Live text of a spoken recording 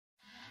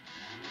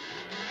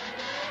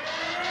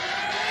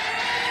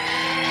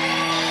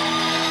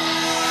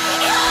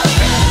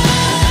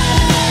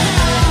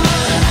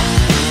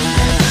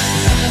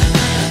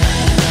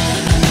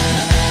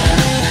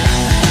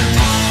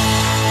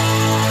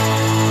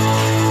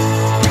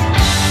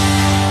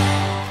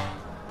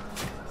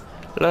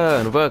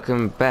Hello and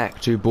welcome back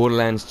to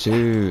Borderlands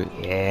 2.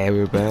 Yeah,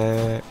 we're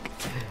back.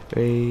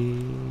 Hey,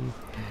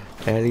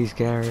 Ellie's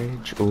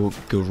garage or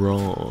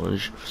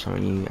garage for some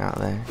of you out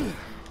there.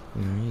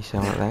 You know, you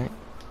sound like that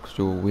because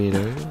you're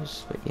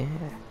weirdos. But yeah.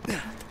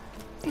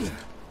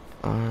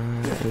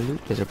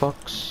 Loot. There's a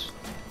box.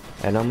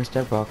 Hello,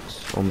 Mr.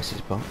 Box or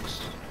Mrs.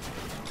 Box.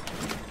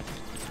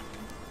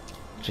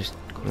 Just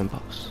call him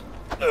Box.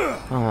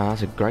 Oh,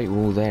 that's a great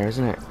wall there,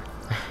 isn't it?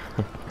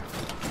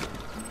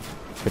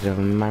 Bit of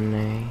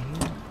money.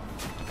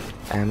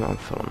 I'm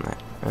full on that.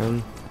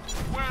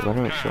 So I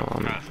don't make sure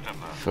I'm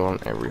full on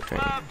everything.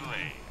 I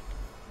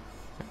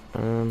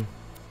can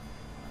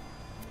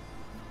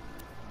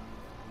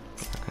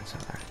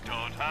sell that.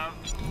 Don't have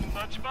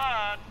much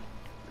fun.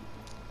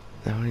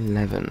 Level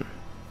 11.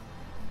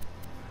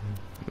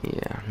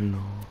 Yeah,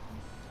 no.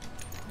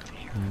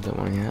 I don't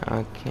want to.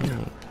 Okay.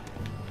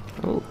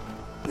 Oh.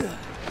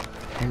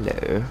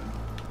 Hello.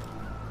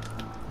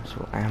 That's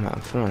what ammo.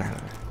 I'm full on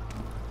ammo.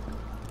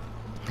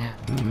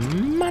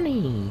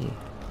 Money!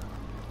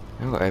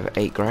 I've got over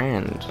 8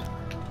 grand.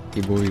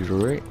 You boys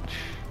rich.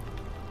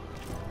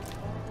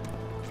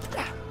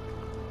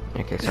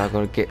 Okay, so I've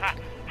got to get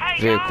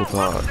vehicle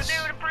parts.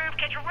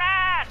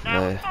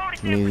 The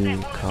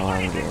new car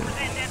again.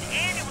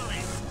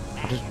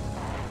 I'll just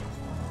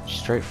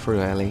straight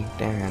through, Ellie.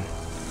 Damn.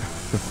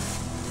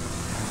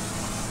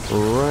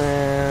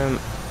 Ram.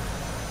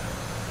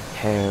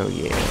 Hell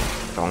yeah.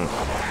 Don't.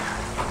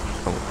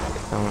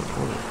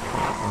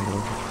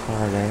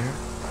 Fire there.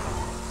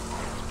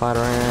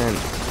 Spider-Man.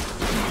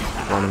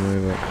 Want to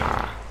move it.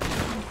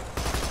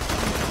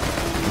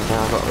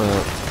 Now I've got the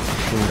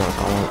machine guns. I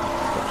want to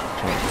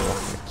change the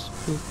rockets.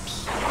 Oops.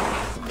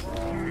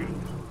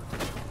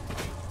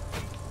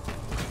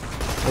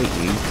 Wait,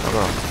 you. Fuck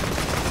off.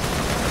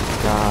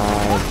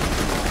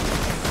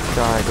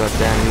 Die,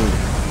 goddamn.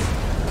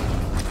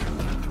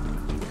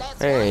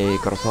 Hey,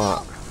 got a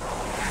part.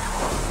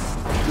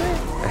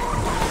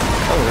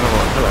 Oh,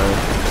 hello.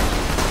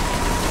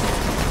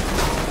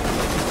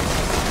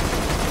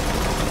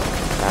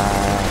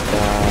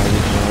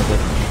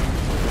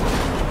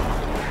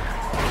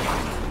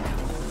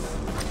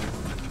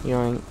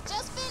 Yoink.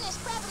 Just finished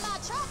prepping my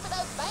truck for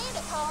those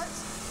bandit parts.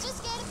 Just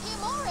get a few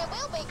more and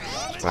we'll be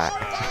good. Right.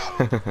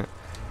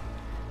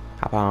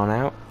 Hop on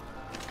out.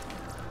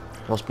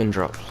 What's been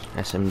dropped?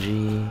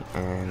 SMG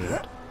and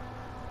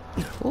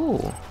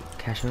oh,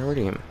 cash and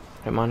iridium.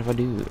 Don't mind if I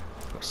do.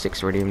 Got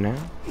 6 iridium now.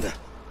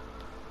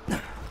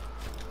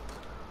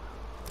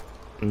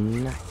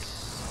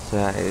 Nice. So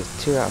that is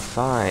 2 out of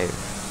 5.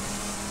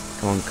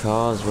 Come on,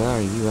 cars. Where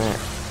are you at?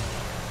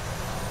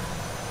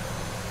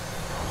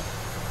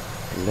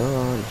 Hello,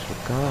 little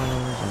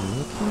cars. I'm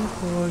looking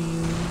for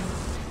you.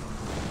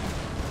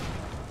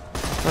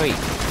 Wait,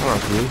 come on,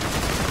 you.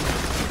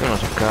 You're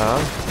not a car.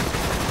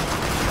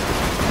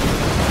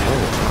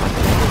 Oh,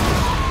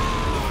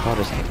 car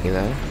just hit me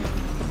though.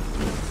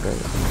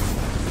 Great.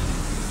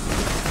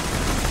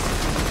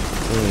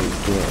 There you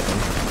go.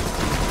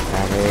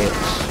 Have it.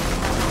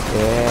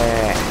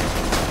 Yeah.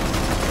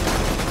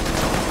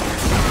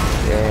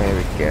 There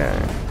we go.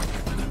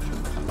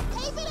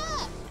 Keep it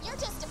up. You're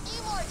just a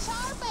few more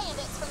charred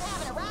bandits from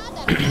having a ride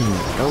that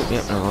Oh,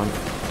 yep, no one.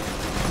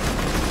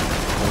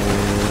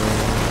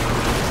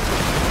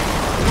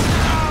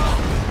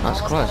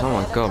 That's close. Oh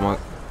my god, my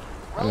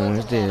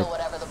almost did.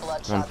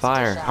 I'm on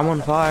fire. I'm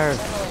on fire.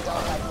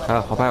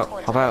 Oh, hop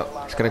out, hop out.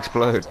 It's gonna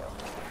explode.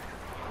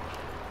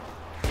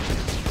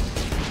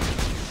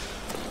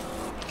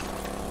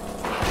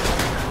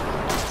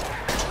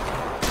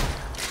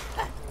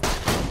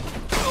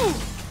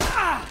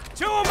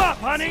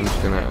 I'm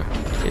just gonna,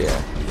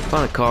 yeah.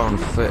 Find a car on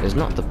foot is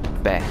not the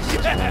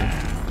best, man.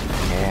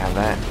 Yeah,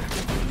 that.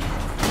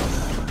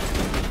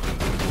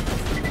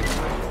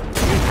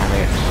 Have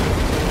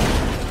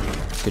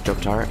it. Good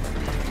job, turret.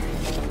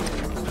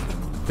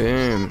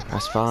 Boom.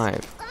 That's 5.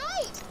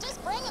 Great.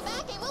 Just bring it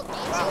back and we'll get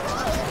you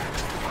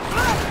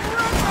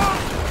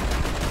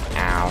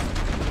Ow.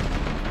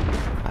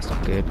 That's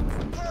not good.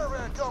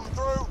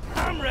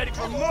 I'm ready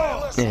for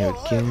more. There we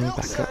go.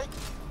 Back up.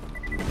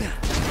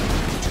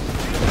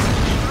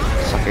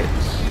 Suck it.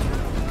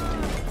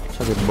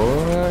 Suck it,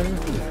 boy.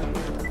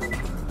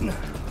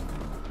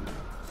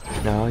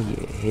 Oh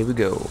yeah, here we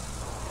go.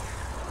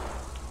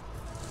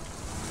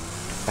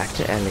 Back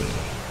to Ellie.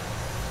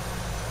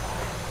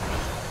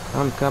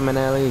 I'm coming,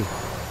 Ellie.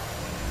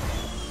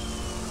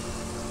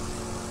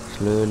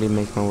 Slowly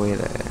make my way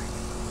there.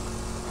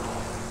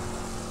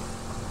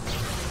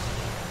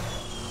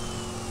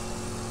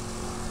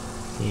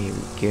 Here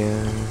we go.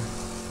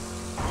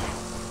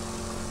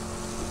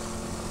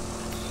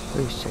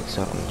 Please check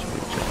something to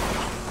recharge.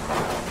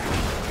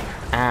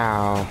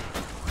 Ow.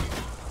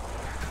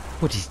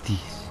 What is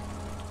this?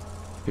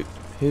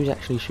 Who's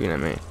actually shooting at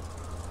me?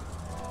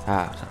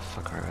 Ah, it's that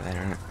fucker over there,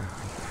 isn't it?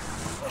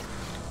 Oh,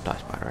 die,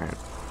 Spider-Man.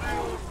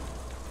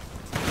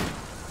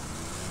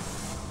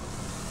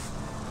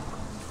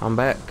 I'm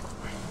back.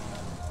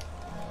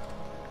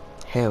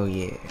 Hell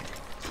yeah.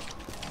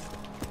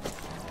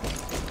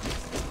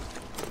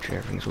 sure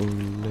everything's all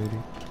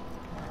loaded.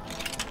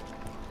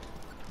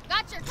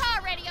 Got your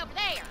car ready over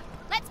there.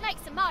 Let's make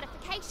some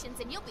modifications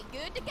and you'll be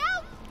good to go.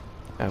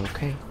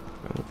 Okay.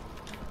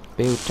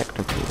 Build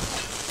technical.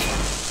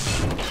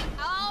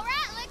 All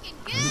right, looking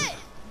good.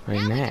 Very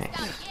now nice. We just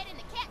gotta get in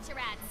the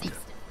catch-a-ride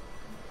system.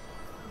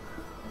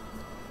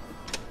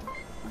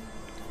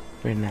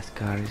 Very nice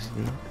car, is it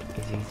not?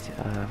 Is it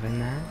very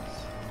nice?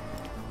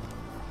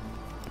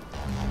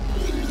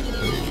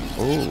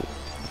 Oh,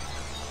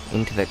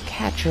 into the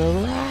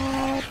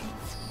catch-a-ride.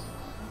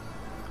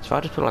 So if I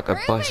just put like a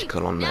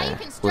bicycle on there,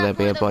 will there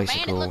be a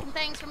bicycle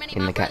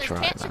in the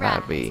catch-a-ride? Like,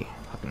 that would be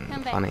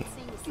fucking funny.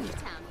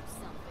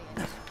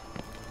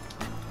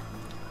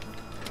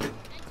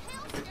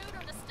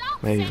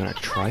 Maybe even a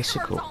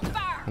tricycle.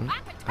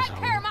 That's a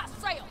whole...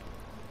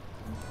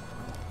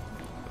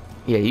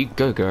 Yeah, you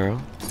go,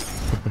 girl.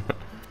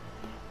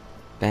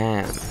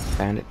 Bam,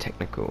 found it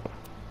technical.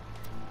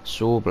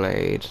 Saw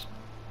blade.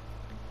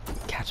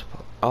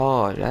 Catapult.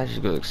 Oh, it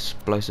actually got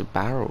explosive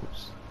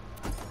barrels.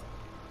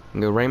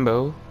 And go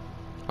rainbow.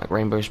 Like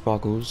rainbow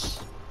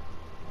sparkles.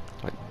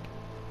 Like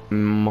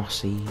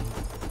mossy.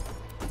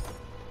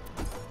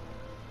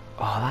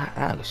 Oh,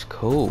 that looks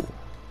cool.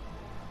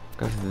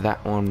 Go for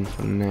that one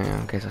for now,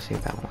 in case I see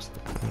that one's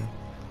that one.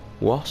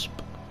 Wasp.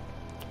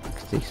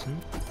 Looks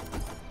decent.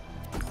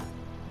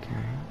 Okay.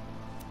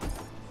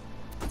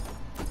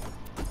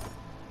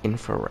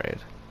 Infrared.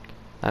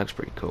 That looks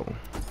pretty cool.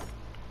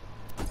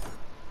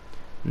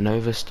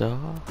 Nova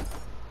Star.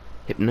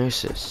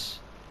 Hypnosis.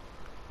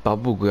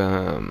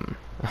 Bubblegum.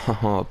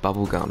 Oh,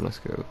 bubblegum, let's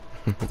go.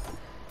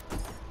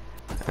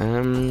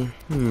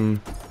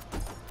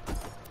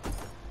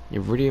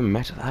 Iridium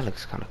metal, that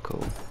looks kinda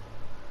cool.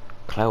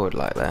 Claire would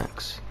like that,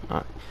 'cause,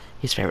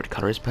 his favourite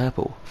colour is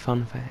purple.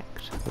 Fun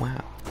fact.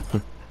 Wow.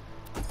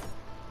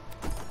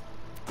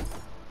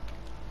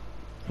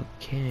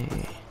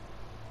 Okay.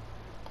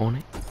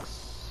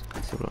 Onyx.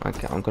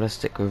 Okay, I'm gonna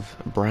stick with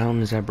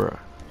brown zebra.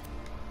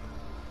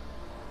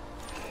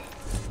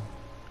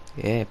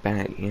 Yeah,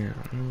 bad, yeah.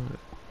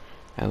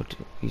 How to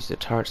use the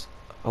turret's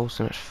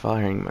alternate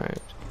firing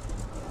mode.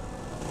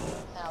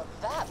 Now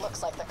that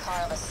looks like the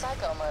car of a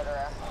psycho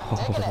murderer. I'm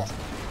digging it.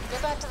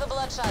 Get back to the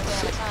Bloodshot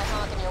dam and try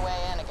honking your way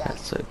in again.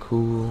 That's so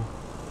cool.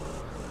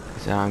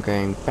 So I'm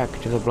going back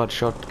to the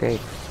Bloodshot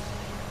gate.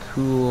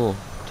 Cool.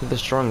 To the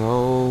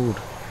Stronghold.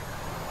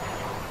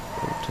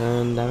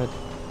 Turn, damn it.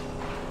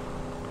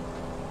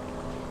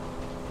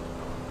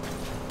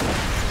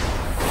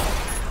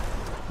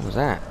 What was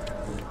that?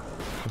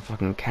 A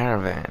fucking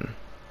caravan.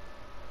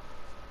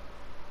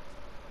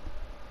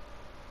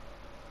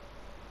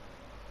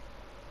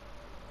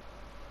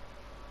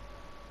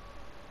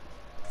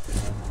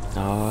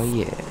 Oh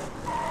yeah.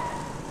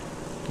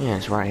 Yeah,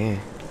 it's right here.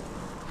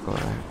 Forgot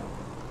that.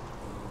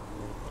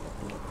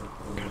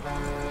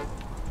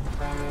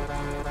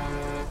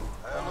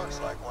 That looks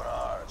like one of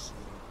ours.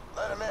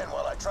 Let him in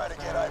while I try to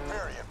get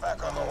Hyperion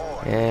back on the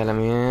horn. Yeah, let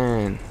me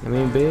in. Let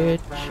me in,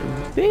 bitch.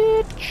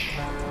 Bitch.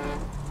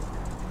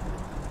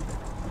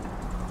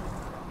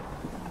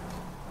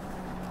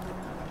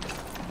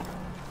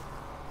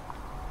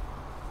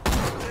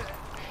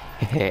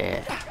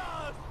 Yeah.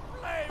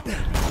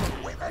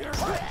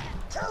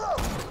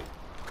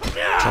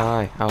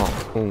 Die.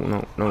 Oh, oh,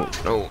 no, no,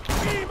 no.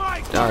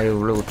 Die, you're a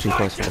little too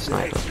close for the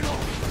sniper.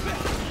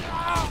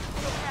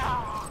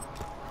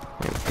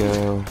 There we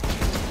go.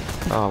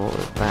 Oh, what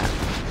was that?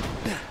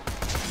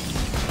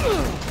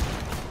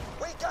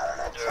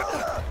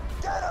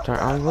 Sorry,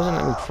 I wasn't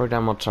letting me throw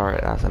down my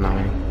turret, that's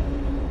annoying.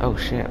 Oh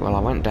shit, well I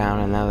went down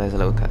and now there's a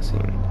little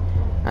cutscene.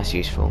 That's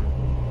useful.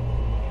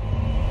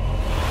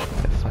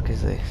 What the fuck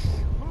is this?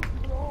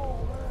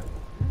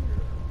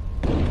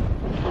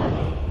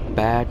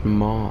 Bad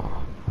Maw.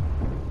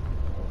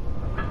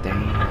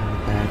 Damn,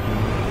 Bad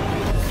Maw.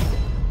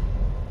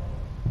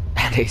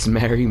 And it's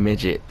merry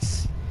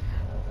midgets.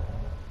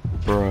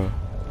 Bruh.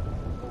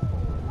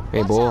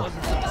 Hey boy.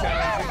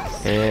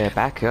 Yeah,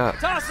 back up.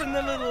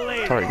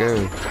 Turret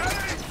go.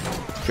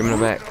 Give me the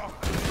back.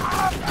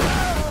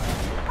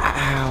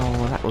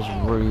 Ow, that was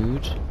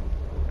rude.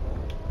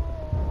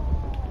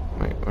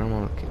 Wait, where am I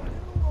looking?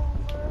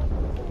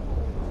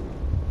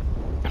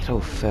 It's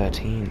all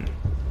 13.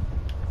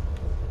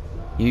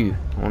 You,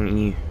 I want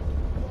you.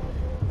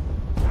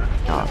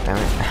 Oh, damn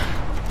it.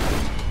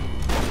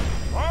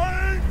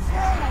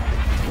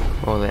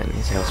 Well then,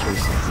 his health's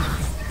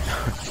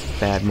reset.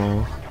 Bad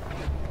Maw.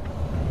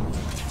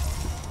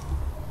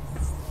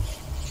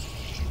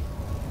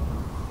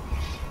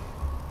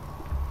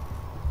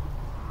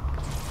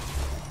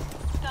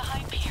 The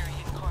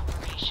Hyperion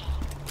Corporation.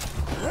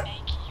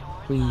 Make your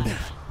Wee.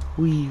 life.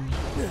 Wee.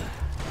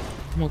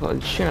 Oh my god,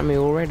 he's shooting at me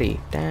already.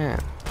 Damn.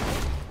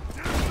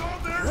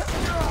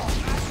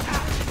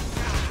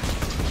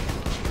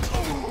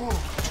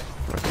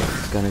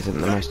 Gun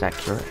isn't the most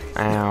accurate.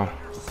 Ow.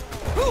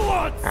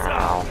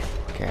 Ow.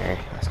 Okay,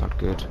 that's not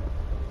good.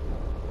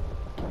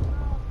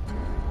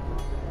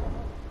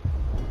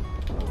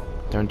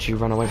 Don't you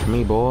run away from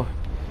me, boy.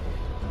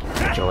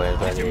 joy of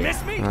Did you it.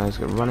 miss me? He's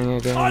got running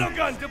again.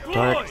 Autogun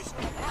deployed! Turret.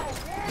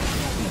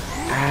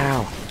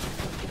 Ow!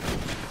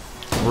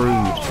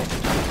 Rude.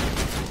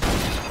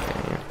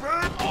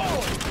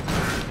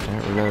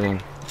 Start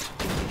reloading.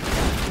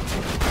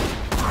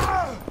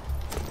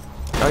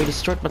 Oh, he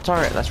destroyed my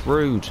turret. That's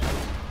rude.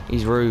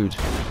 He's rude.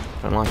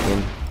 Don't like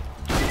him.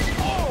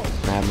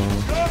 Bad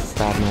man.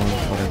 Bad man.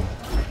 Whatever.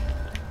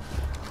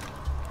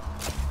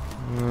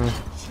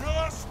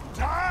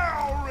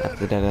 That's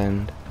the dead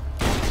end.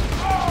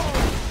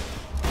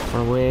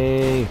 Run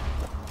away!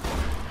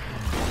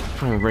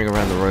 Trying to bring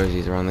around the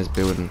rosies around this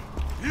building.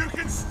 You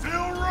can still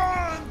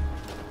run.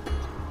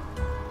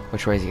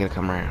 Which way is he gonna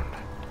come around?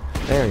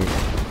 There he is.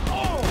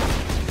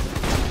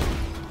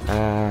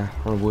 Run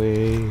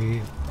away.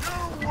 You're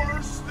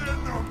worse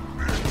than the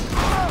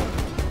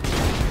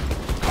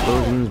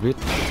Explosions,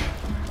 bitch.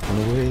 Run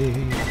away.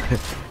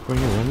 Bring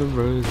around the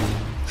rosies.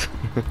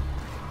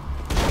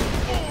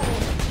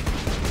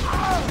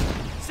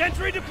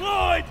 Sentry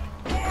deployed!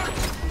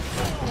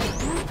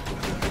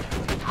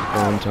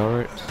 Bomb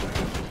turrets.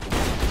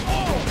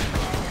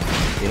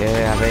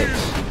 Yeah,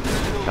 bitch.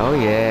 Oh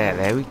yeah,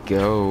 there we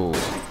go.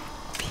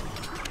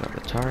 Got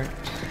the turret.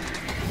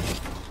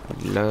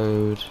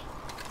 Load.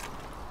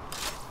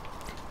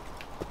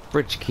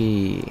 Bridge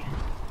key.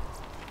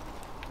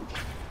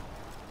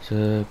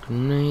 So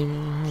grenade.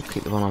 I'll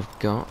keep the one I've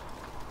got.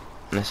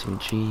 An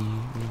SMG.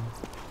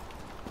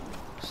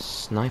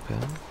 Sniper.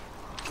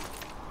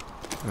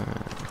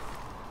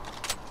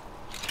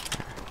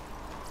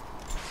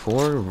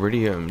 For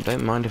iridium,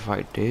 don't mind if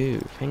I do.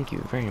 Thank you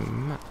very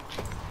much.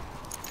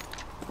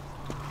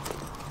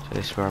 So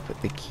this is where I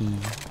put the key.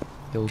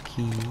 The old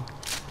key.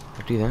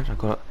 I'll do that. I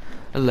got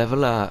a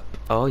level up.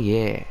 Oh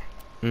yeah.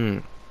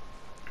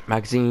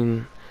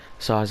 Magazine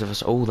size of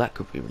us. Oh, that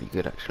could be really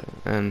good actually.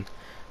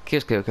 Kill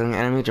skill. Killing an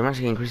enemy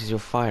dramatically increases your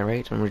fire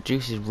rate and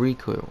reduces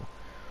recoil.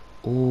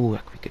 Oh,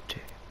 that could be good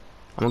too.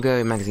 I'm gonna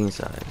go magazine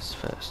size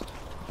first.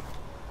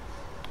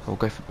 I'll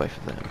go for both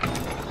of them.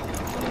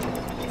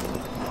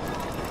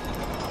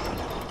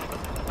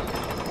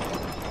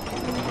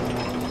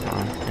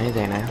 Hey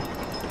there now.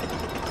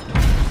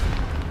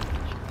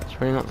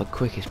 It's really not the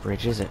quickest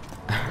bridge, is it?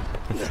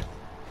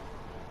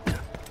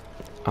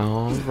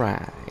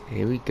 Alright,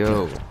 here we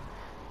go.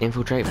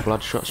 Infiltrate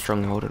Bloodshot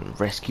Stronghold and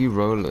rescue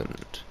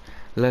Roland.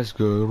 Let's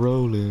go,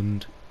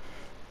 Roland.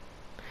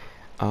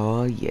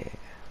 Oh yeah.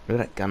 Look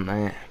at that gun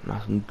there.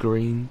 Nice and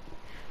green.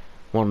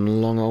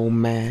 One long old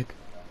mag.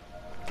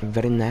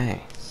 Very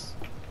nice.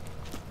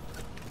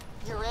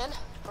 You're in?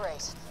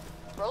 Great.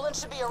 Roland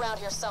should be around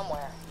here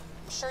somewhere.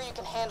 I'm sure you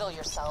can handle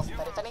yourself,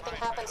 but if anything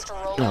happens to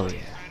Roland, Oh yeah.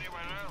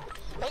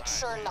 make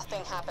sure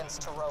nothing happens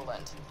to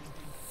Roland.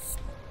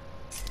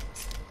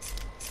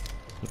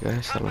 You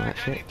go, sell that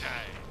shit.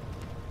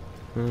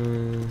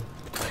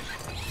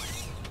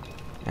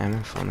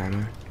 Ammo, full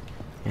ammo.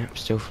 Yep,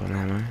 still full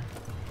ammo.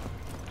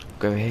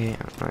 Go here.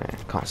 Oh yeah,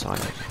 can't side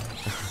it.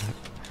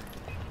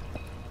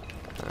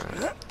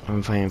 I've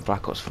been playing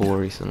Black Ops 4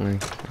 recently.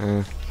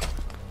 I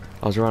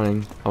was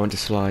running, I went to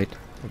slide,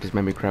 it just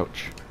made me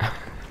crouch.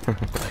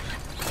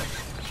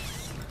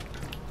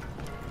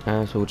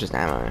 It's all just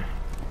ammo.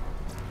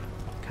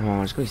 Come on,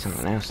 there's gotta be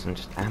something else than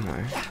just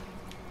ammo.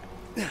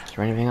 Is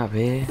there anything up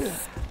here?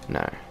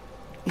 No.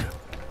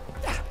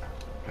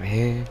 Over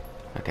here?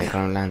 Okay,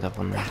 can't land up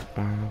on that.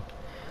 Wow.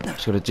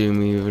 Just gotta do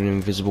me with an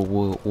invisible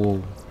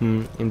wall.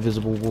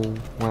 Invisible wall.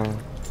 Wow.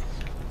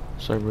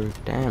 So rude.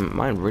 Damn,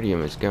 my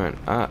iridium is going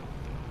up.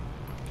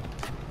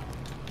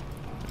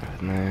 Oh,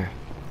 no.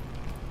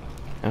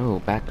 Oh,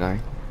 bad guy.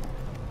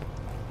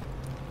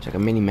 It's like a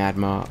mini Mad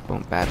Mark. Oh,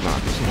 bad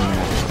Mark. It's a mini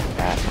Mad Mark.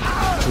 Bad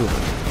Mark. Ooh.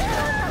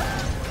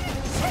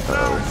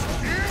 Uh-oh.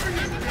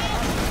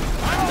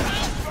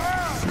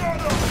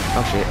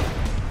 Oh shit.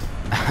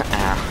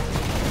 Ow.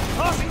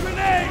 Tossing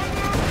grenade!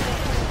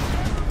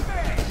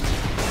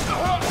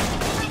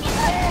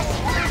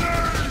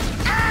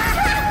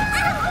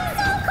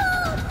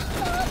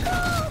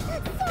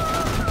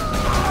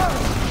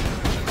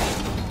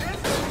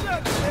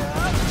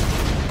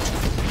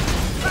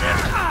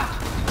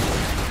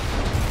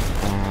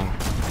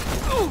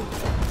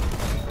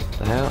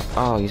 The hell?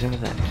 Oh, he's over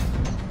there.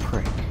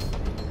 Prick.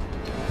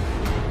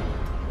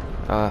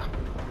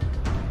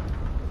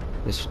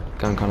 This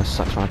gun kind of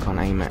sucks when I can't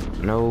aim it.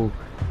 No.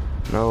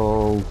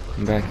 No.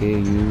 Come back here,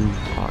 you.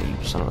 Oh, you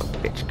son of a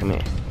bitch. Come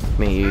here.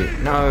 Come here, you.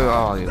 No.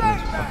 Oh, you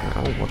fucking.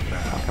 Oh, what the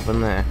fuck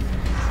happened there?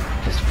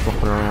 Just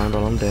flopping around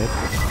while I'm dead.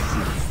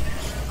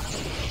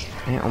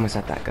 Yeah, almost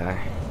had that guy.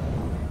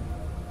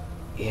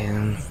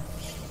 Yeah.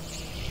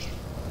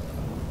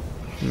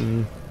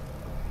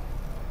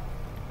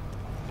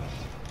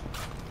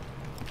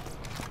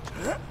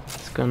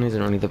 This gun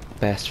isn't really the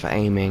best for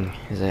aiming,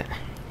 is it?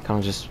 Kind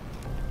of just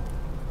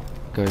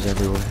goes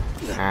everywhere.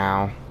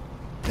 Ow.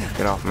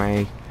 Get off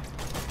me.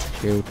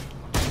 Shield.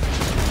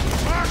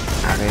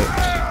 Have it.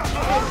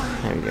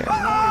 There we go.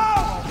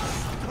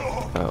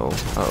 Uh-oh.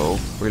 Uh-oh.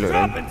 Reloading.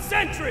 Dropping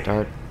sentry!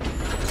 Turret.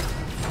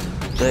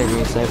 Save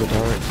me, save the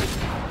turret.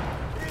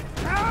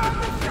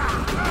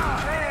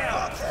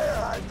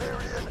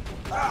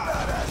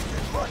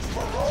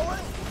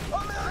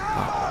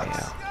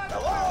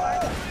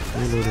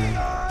 Reloading. The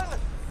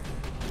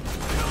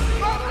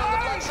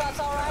Bloodshot's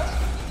alright?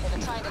 They've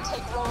been trying to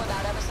take Roland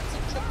out ever since he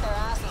kicked their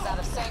asses out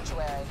of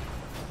Sanctuary.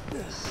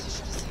 Should have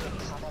seen it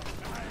coming.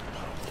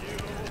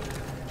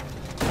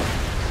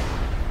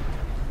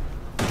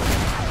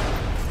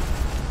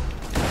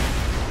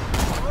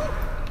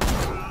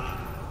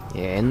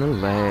 Yeah, in the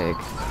leg.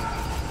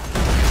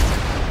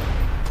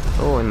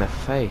 Oh, in the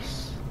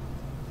face.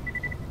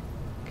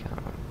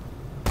 Come on.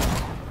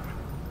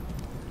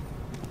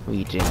 What are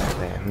you doing out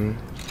there, hmm?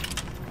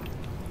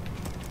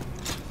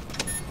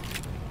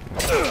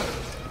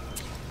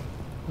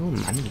 Oh,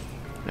 money.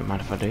 Don't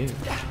mind if I do.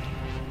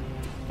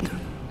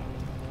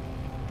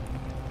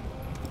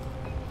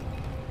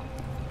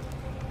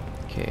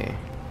 Okay.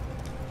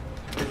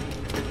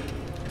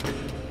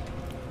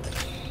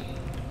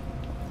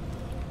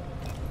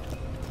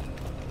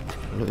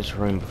 Look at this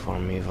room before I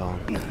move on.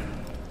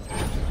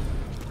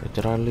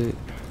 Did I loot?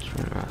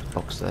 That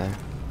box there.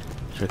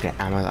 Should I get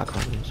ammo that I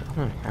can't use? Oh,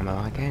 no, ammo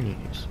I can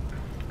use.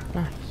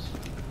 Nice.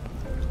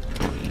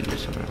 Not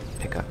use, I'm gonna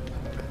pick up.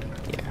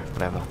 Yeah,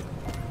 whatever.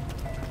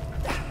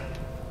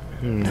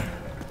 Can't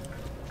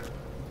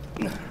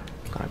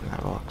open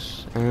that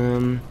box. If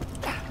I'm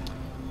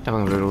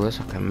gonna loot all this,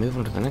 I can move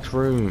on to the next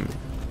room.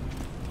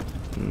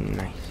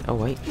 Nice. Oh,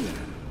 wait.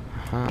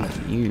 Aha,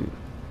 you.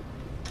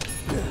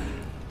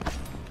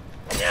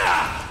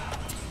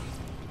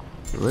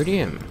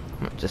 Iridium.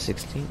 Up to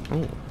 16.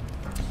 Oh.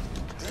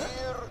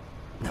 Dear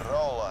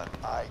Roland,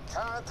 I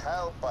can't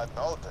help but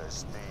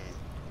notice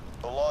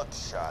the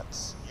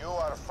Bloodshots you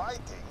are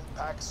fighting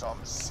pack some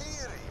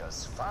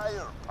serious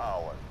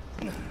firepower.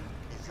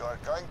 If you are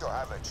going to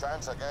have a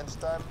chance against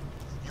them,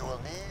 you will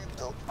need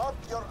to up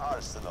your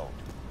arsenal.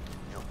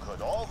 You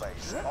could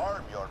always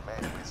arm your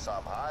men with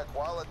some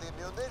high-quality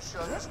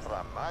munitions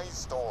from my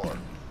store.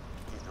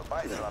 If you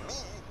buy from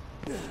me,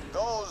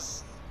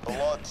 those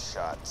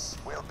Bloodshots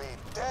will be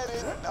dead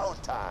in no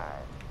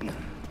time.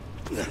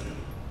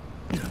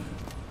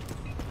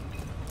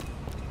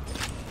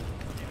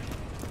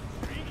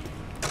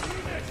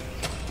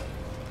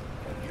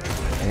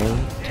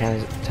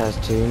 Okay, Taz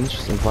Tunes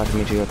just invited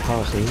me to a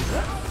party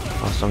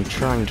whilst I'm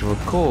trying to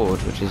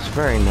record, which is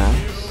very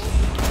nice.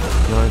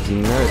 He already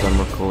knows I'm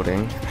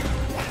recording.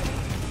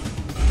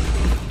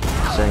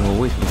 Saying, well,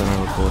 we're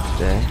gonna record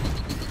today.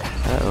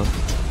 Uh-oh.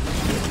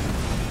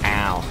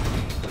 Ow.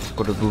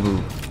 Got a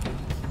boo-boo.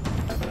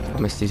 I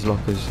missed these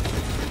lockers.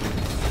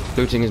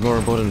 Looting is more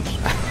important.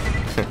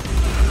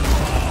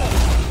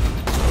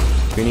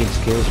 We need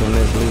skills when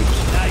there's loot.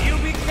 Now you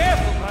be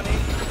careful, honey.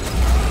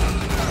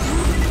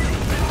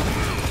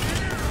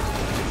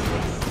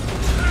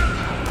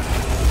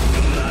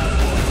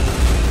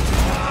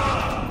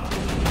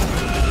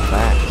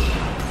 That.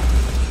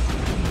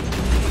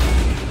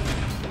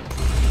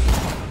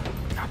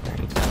 Oh,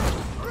 dang it.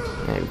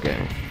 There we go.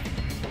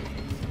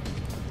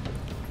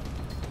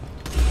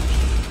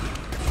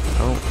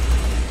 Oh.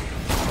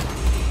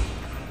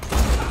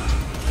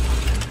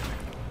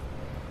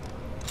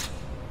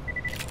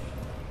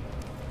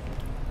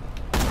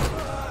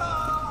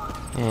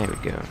 There we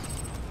go.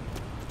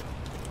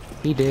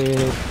 He did.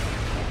 Oh,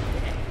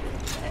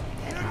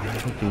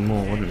 there would be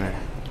more, wouldn't there?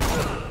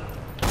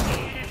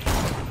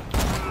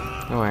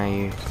 How are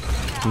you?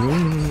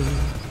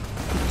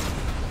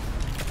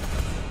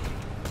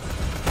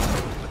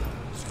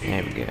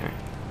 There we go.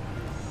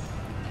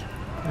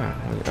 Oh,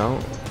 there we go.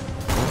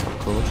 Oh, of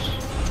course.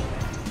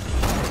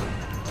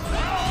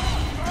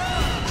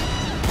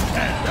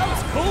 That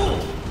was cool.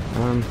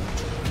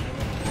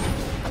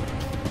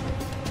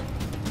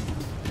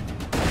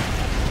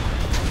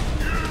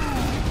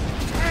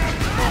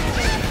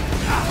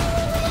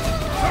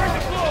 Turret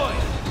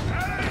deployed.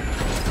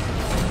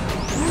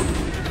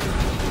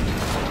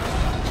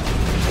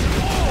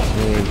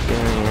 There we go,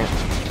 yeah.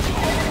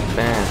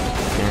 Bam.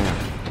 Yeah.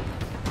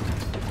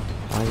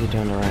 Why are you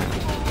turned around?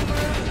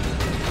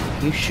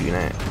 You shooting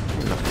at?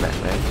 You're not that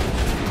way.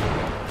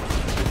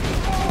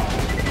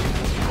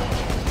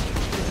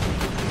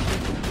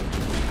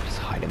 Just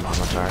hiding behind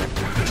my turret.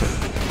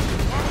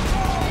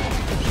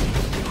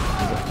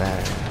 Look at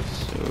that.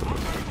 So,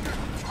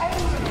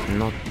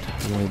 not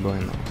muy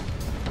bueno.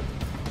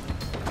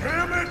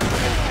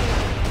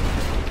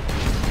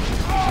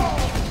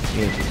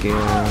 Here we go.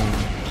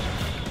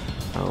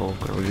 Oh,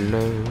 gotta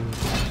reload.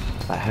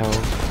 The hell?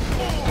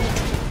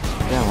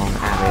 Come on,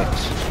 have it.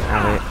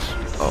 Have it.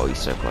 Oh, he's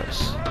so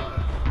close.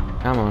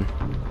 Come on.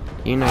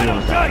 You know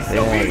you're that.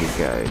 There you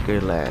go.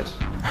 Good lad.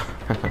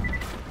 I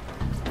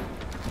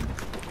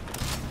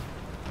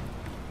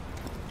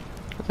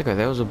think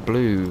there was a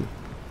blue.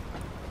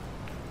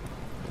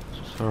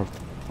 Sort of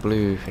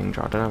blue thing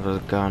drop. I don't know if it was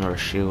a gun or a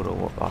shield or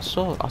what. I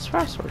swear I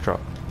saw it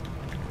drop.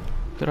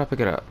 Did I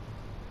pick it up?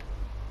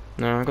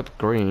 No, I got the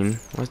green.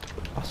 Where's the...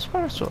 I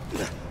swear I saw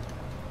it.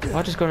 Have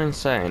I just gone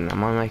insane?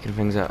 Am I making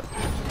things up?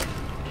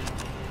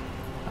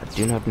 I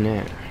do not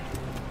know.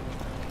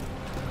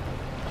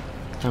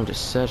 Time to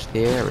search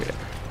the area.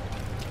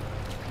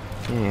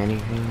 Yeah,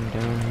 anything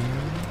down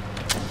here?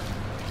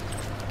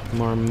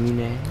 More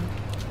mune?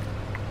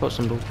 spot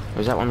symbol?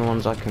 Or is that one of the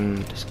ones I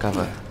can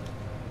discover?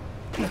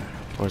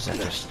 Or is that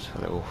just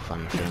a little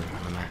fun thing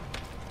on the map?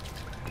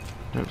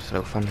 Nope, just a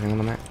little fun thing on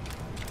the map.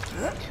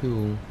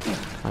 Cool.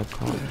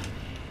 Icon.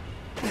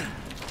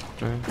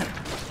 No?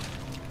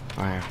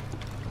 Wow.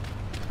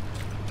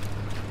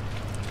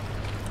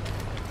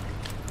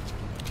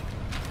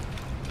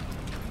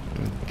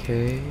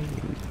 Okay, here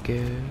we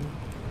go.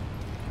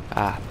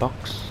 Ah,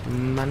 box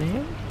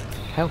money.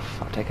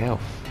 Health, I'll take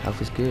health.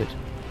 Health is good.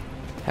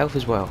 Health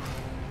is wealth.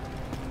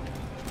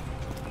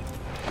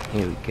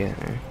 Here we go.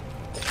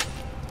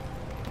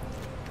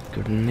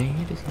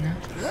 Grenade is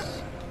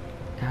nice.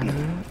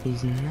 Ammo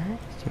is nice.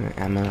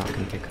 Ammo I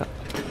can pick up.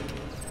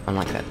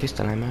 Unlike that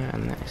pistol ammo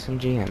and that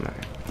SMG ammo.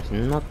 It's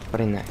not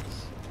very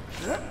nice.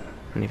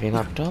 Anything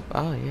up top?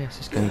 Oh yes,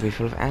 it's going to be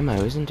full of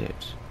ammo, isn't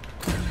it?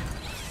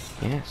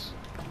 Yes.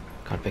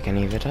 Can't pick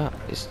any of it up.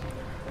 It's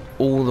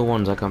all the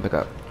ones I can't pick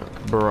up.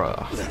 Like,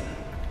 bruh.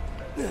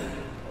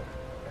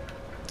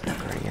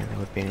 Great, yeah, there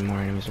would be any more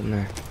enemies in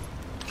there.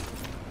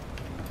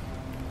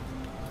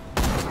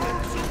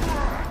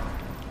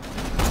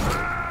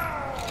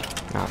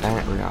 Oh, that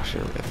I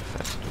should have really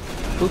first.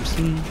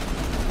 Oopsie.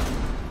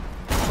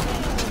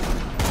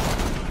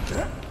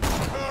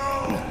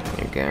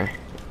 There you go.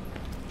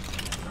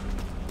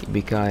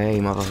 BKA,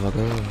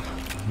 motherfucker.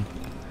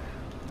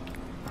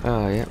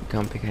 Oh, yep,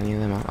 can't pick any of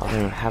them up. I don't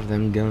even have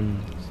them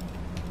guns.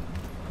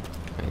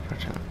 Wait,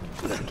 watch out.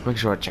 Let's make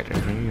sure I check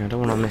everything. I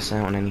don't want to miss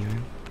out on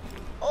anything.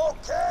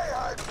 Okay,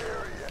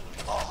 Hyperion.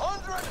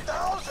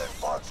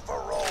 $100,000 for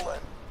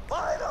Roland.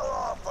 Final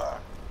offer.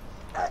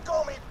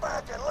 Echo me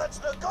back and let's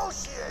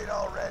negotiate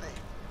already.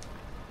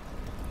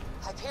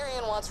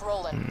 Hyperion wants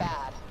Roland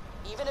bad.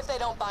 Even if they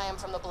don't buy him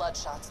from the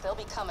Bloodshots, they'll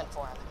be coming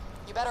for him.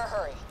 You better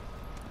hurry.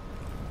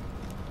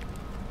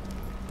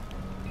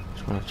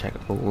 Just want to check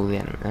all the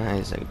enemies. That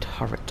is a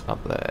turret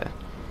up there.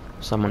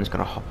 Someone's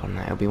gonna hop on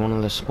that. It'll be one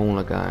of the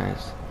smaller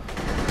guys.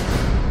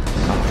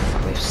 Oh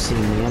fuck, they've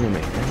seen the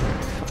enemy. Oh,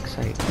 fuck's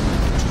sake.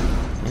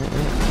 Yeah,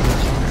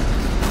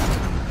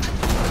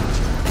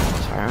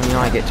 sorry, only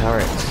I get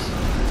turrets.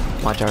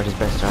 My turret is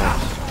best turret.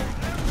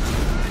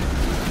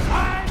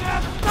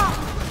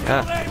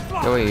 Ah,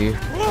 go away, you.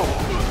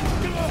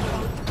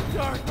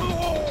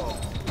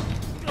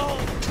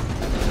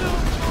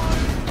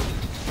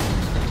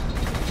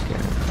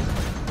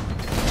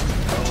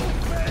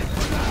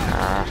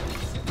 Ah.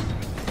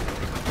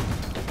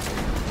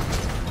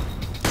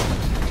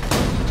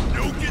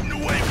 No getting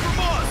away from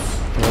us.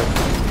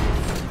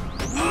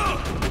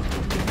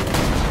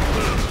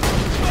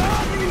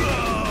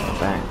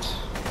 That.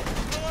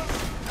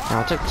 Oh,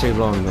 it took too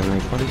long, then they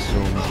probably saw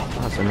me.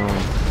 That's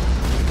annoying.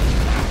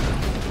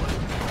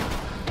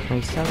 Can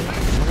you sell that?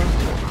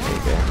 There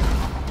you go.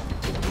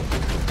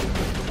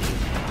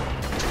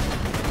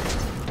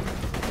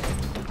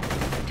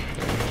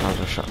 I'll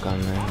just shotgun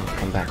there. I'll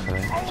come back for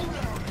that.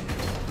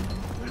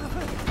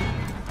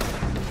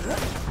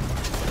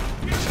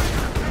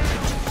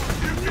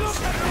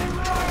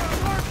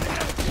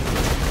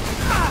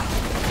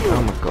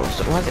 Oh my god,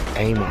 so why is it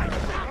aiming?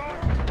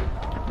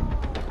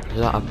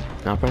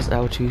 I'll press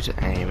L2 to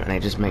aim and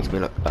it just makes me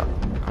look up.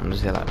 I'm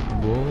just here like,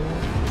 whoa,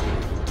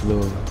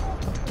 whoa.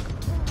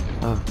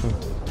 Oh,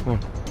 come on.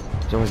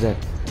 Someone's dead.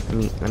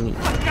 Let me.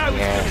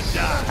 Yes,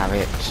 have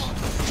it.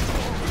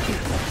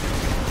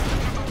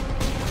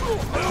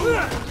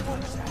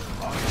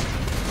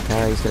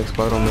 Yeah, he's gonna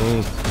explode on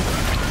me.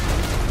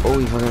 Oh,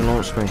 he fucking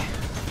launched me.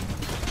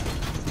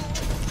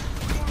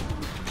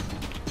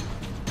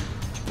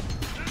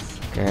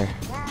 Okay.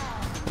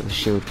 Let the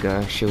shield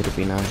go. Shield would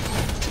be nice.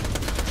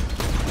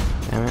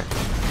 Damn it.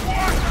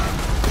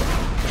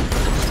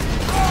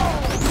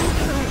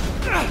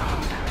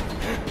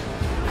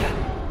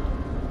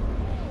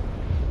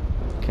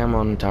 Come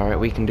on, turret,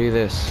 we can do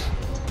this.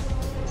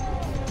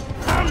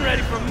 I'm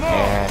ready for more.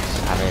 Yes,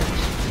 have it.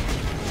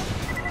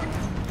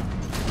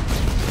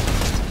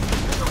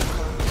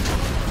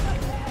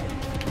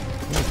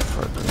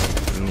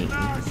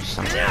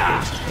 Something.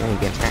 Let me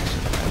get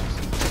action.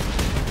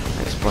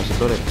 Explosive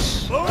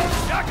bullets.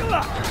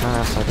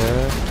 Ah,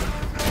 sucker.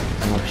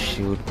 Oh,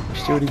 shield.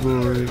 Shieldy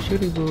boy,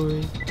 shieldy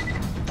boy.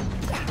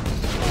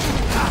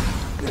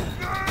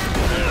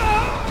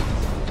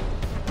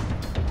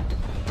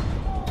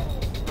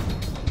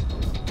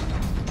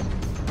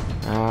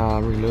 Ah,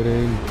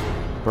 reloading.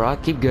 Bro, I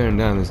keep going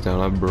down this down,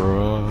 like,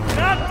 bro.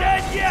 Not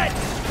dead yet. I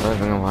don't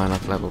think I'm high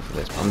enough level for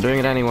this, but I'm doing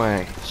it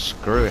anyway.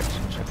 Screw it.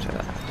 Check that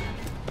out.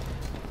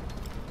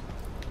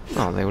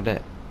 Oh, they were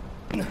dead.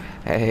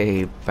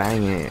 Hey,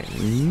 bang it.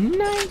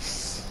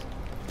 Nice.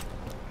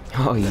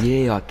 Oh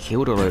yeah, I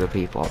killed a load of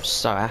people. I'm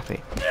so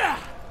happy.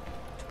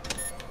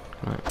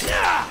 Right.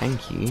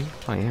 Thank you.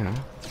 Oh yeah.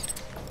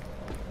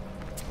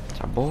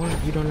 So boy,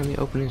 if you don't let me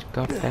open this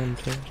goddamn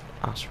chest,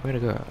 I swear to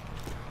God.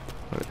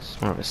 Well,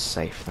 it's more of a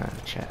safe than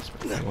a chest,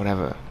 but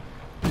whatever.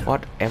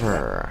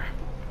 Whatever.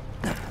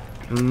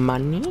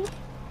 Money?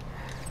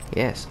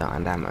 Yes, oh,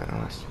 and ammo. Oh,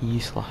 that's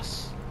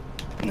useless.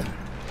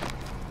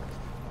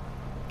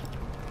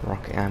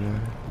 Rocket ammo.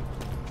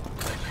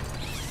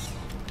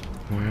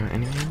 More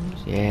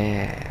enemies?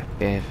 Yeah,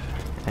 bit of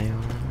AR.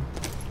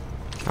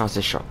 How's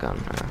the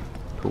shotgun?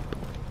 Poop.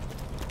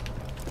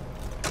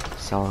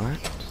 Sell that.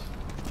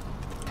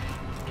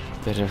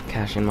 Bit of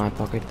cash in my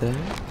pocket there.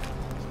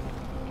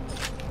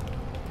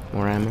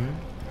 More ammo.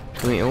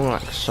 Give me all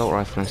like assault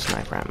rifle and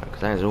sniper ammo,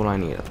 because that is all I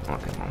need.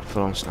 Okay, I'm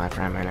full on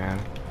sniper ammo now.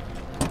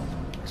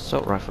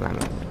 Assault rifle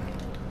ammo.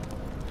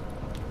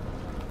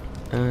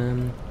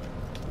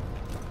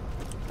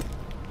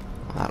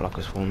 That lock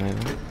is fallen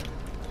over.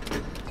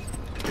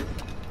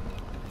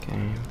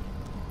 Okay.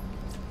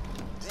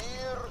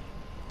 Dear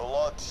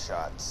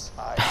Bloodshots,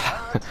 I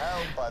can't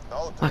help but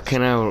notice.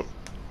 Fucking hell.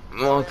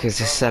 Marcus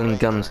is selling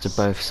guns to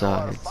both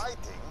sides.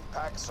 Fighting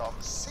packs some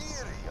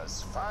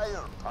serious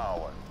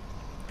firepower.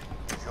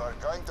 If you are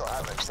going to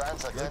have a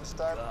chance against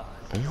them,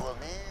 you will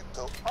need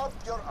to up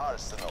your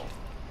arsenal.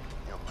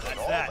 You could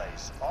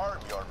always arm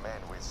your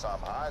men with some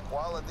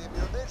high-quality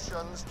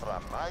munitions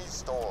from my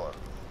store.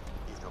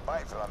 If you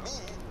buy from me,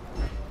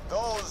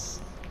 those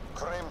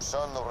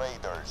Crimson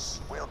Raiders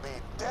will be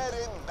dead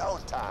in no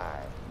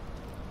time.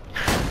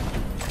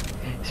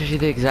 It's actually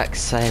the exact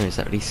same,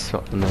 except he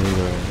swapped them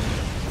over.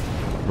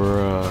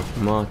 Bruh,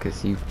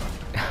 Marcus, you...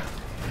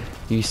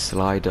 you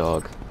sly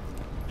dog.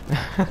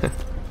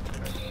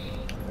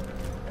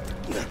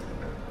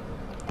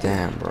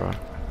 Damn, bruh.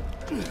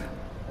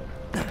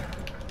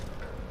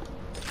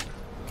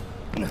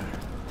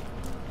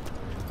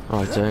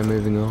 Right, so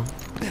moving on.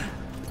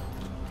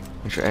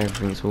 Make sure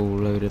everything's all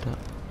loaded up.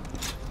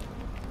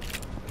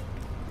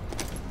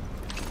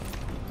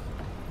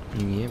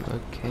 Yep,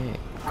 okay.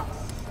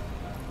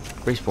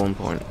 Respawn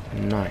point,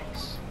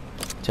 nice.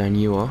 Turn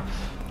you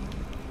off.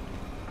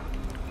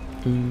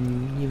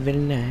 You're very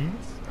nice.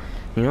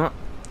 You know what?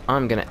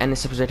 I'm gonna end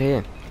this episode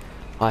here.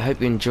 I hope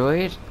you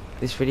enjoyed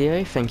this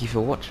video. Thank you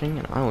for watching,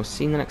 and I will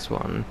see you in the next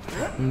one.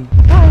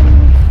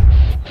 Bye!